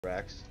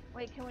Rex.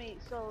 Wait, can we,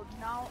 so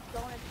now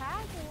don't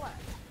attack or what?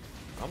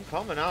 I'm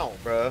coming out,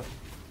 bro.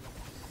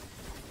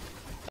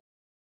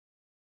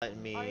 Let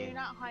me... Are you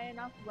not high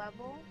enough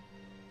level?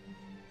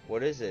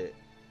 What is it?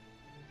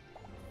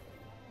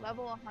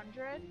 Level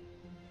 100?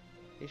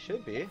 He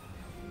should be.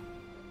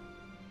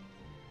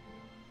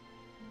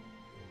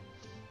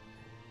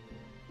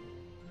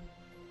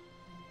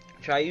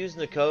 Try using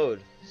the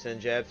code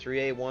Senjab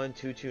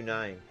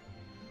 381229.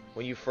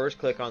 When you first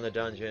click on the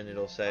dungeon,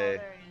 it'll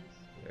say... Oh,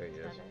 there he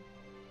is. There he is.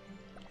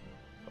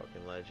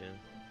 Fucking legend.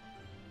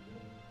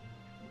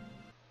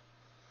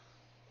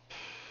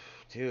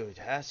 Dude,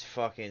 that's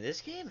fucking...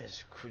 This game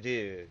is...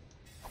 Dude.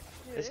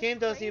 This game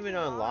doesn't even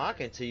unlock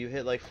until you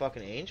hit like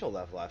fucking angel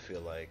level, I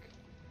feel like.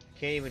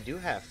 Can't even do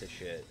half the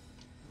shit.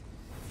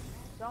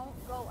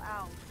 Don't go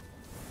out.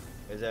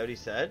 Is that what he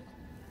said?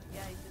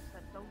 Yeah, he just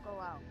said don't go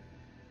out.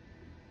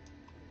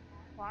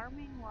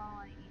 Farming while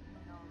I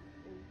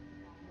eat is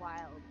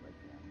wild with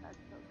him. That's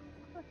so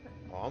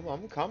cool. Oh,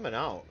 I'm coming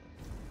out,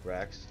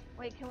 Rex.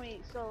 Wait, can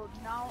we, so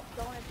now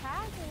don't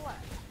attack or what?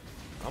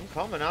 I'm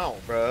coming out,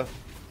 bro.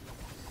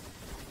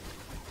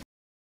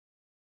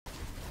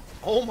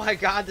 Oh my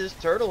god, this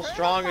turtle's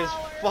strong as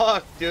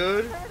fuck,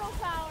 dude. Turtle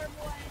power,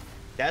 boy.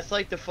 That's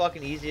like the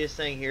fucking easiest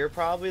thing here,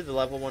 probably. The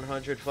level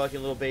 100 fucking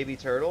little baby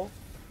turtle.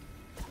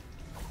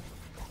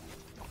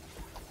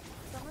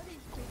 Some of these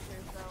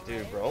creatures, though,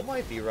 Dude, right? bro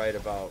might be right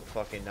about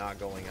fucking not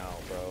going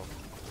out, bro.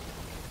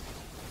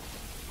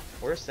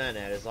 Where's Sen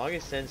at? As long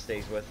as Sen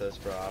stays with us,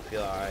 bro, I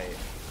feel alright.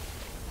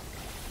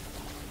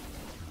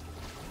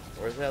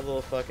 Where's that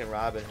little fucking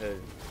Robin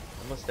Hood?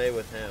 I'm gonna stay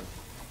with him.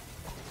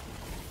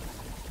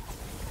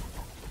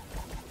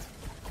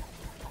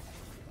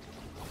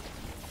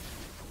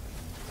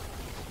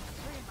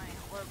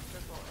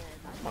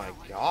 Oh my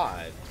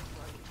god.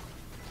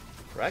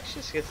 Rex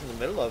just gets in the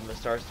middle of him and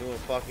starts doing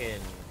fucking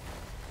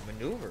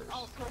maneuvers.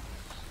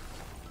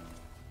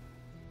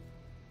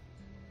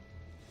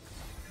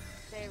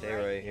 Stay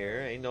right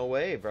here. Ain't no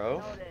way, bro.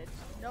 Noted.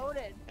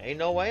 Noted. Ain't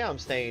no way I'm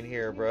staying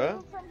here, bro.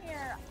 Move from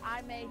here,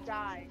 I may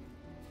die.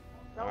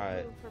 Don't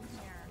Alright. move from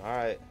here.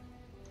 Alright.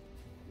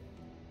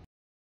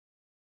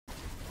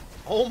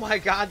 Oh my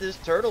god, this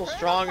turtle's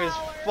strong as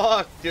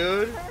fuck,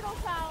 dude. Turtle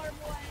power,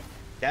 boy.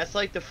 That's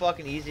like the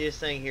fucking easiest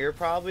thing here,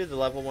 probably. The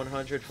level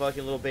 100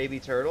 fucking little baby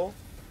turtle.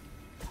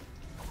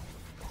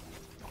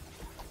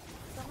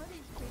 Some of these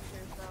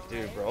creatures, though,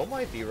 Dude, right? bro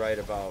might be right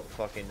about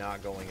fucking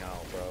not going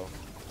out, bro.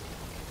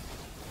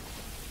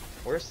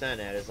 Where's Sen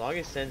at? As long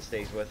as Sen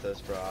stays with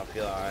us, bro, I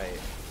feel alright.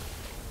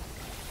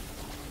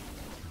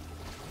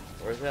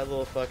 Where's that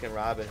little fucking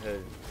Robin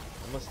Hood?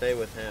 I'm gonna stay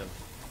with him.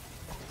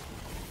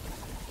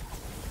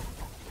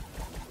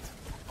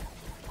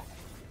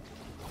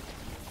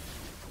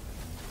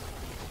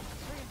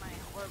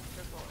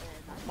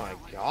 Oh my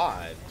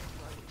god.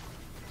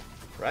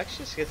 Rex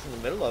just gets in the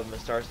middle of him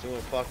and starts doing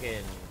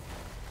fucking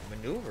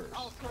maneuvers.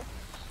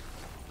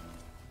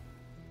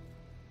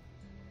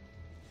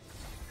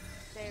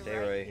 Stay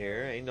right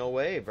here. Ain't no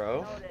way,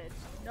 bro. Noted.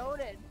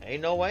 Noted.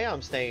 Ain't no way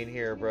I'm staying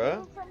here, bro.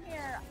 Move from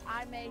here,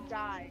 I may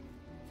die.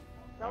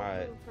 Don't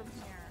Alright. move from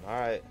here.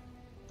 Alright.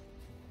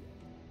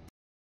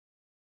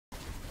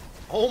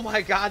 Oh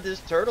my god, this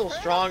turtle's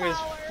strong as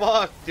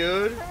fuck,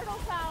 dude. Turtle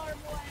power,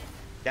 boy.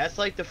 That's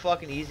like the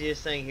fucking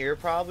easiest thing here,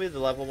 probably. The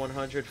level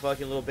 100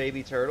 fucking little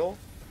baby turtle.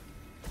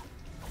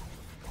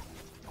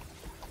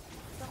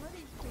 Some of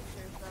these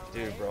creatures, though,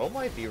 Dude, right? bro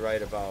might be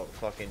right about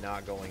fucking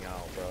not going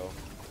out, bro.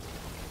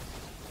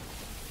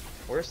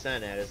 Where's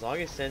Sen at? As long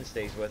as Sen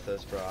stays with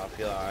us, bro, I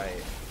feel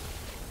alright.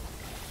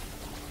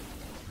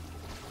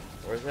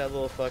 Where's that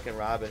little fucking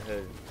Robin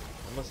Hood?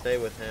 I'm gonna stay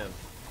with him.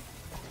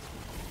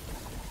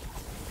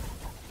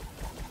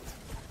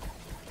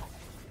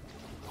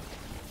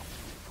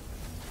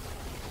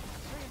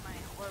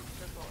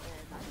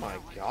 Oh my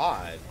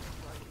god.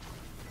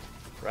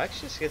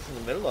 Rex just gets in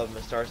the middle of him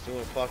and starts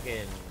doing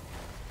fucking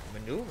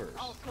maneuvers.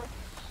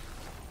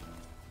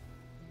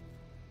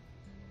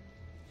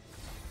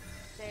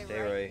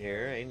 Stay right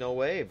here. Ain't no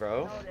way,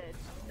 bro. Noted.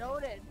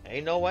 Noted.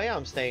 Ain't no way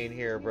I'm staying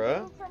here,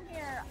 bro. Move from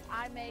here,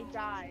 I may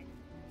die.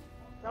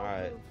 Don't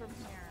Alright. move from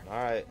here.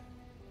 Alright.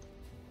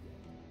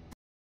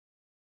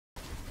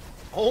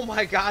 Oh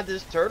my god,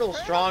 this turtle's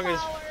strong as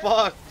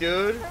fuck,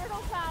 dude. Turtle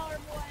power,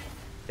 boy.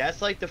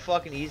 That's like the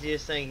fucking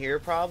easiest thing here,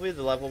 probably.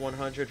 The level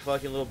 100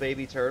 fucking little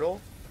baby turtle.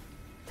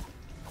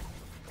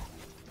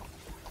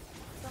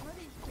 Some of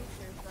these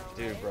creatures, though,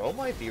 Dude, right? bro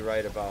might be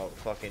right about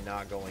fucking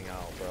not going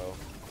out, bro.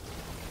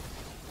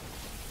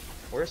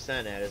 Where's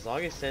Sen at? As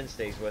long as Sen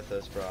stays with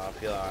us, bro, I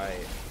feel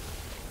alright.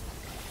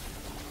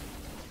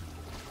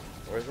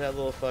 Where's that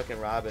little fucking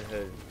Robin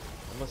Hood?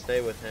 I'm gonna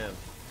stay with him.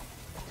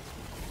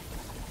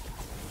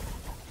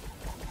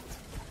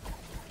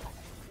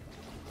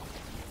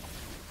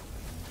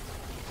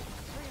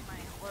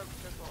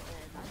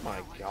 Oh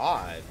my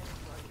god.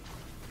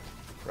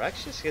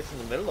 Rex just gets in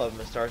the middle of him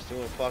and starts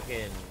doing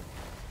fucking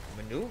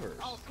maneuvers.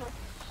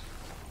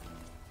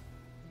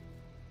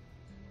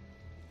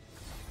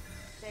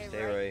 Stay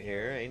stay right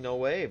here. Ain't no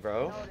way,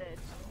 bro. Noted.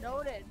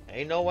 Noted.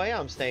 Ain't no way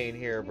I'm staying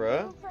here,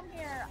 bro. Move from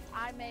here,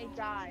 I may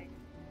die.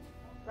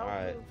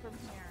 Don't move from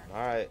here.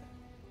 Alright.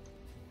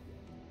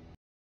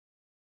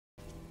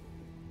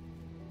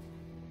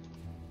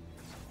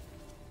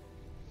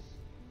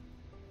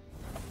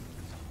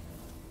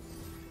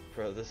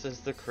 Bro, this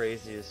is the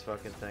craziest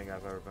fucking thing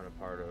I've ever been a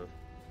part of.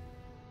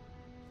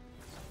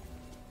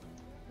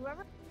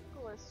 Whoever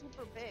is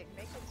super big,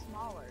 make it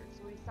smaller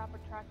so we stop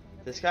attracting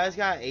the This big guy's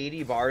guys. got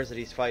 80 bars that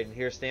he's fighting.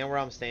 Here, stand where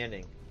I'm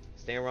standing.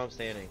 Stand where I'm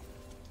standing.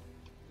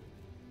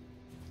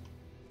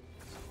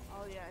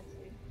 Oh yeah, I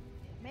see.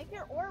 Make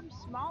your orb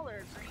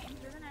smaller, Green.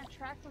 You're gonna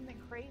attract something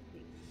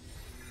crazy.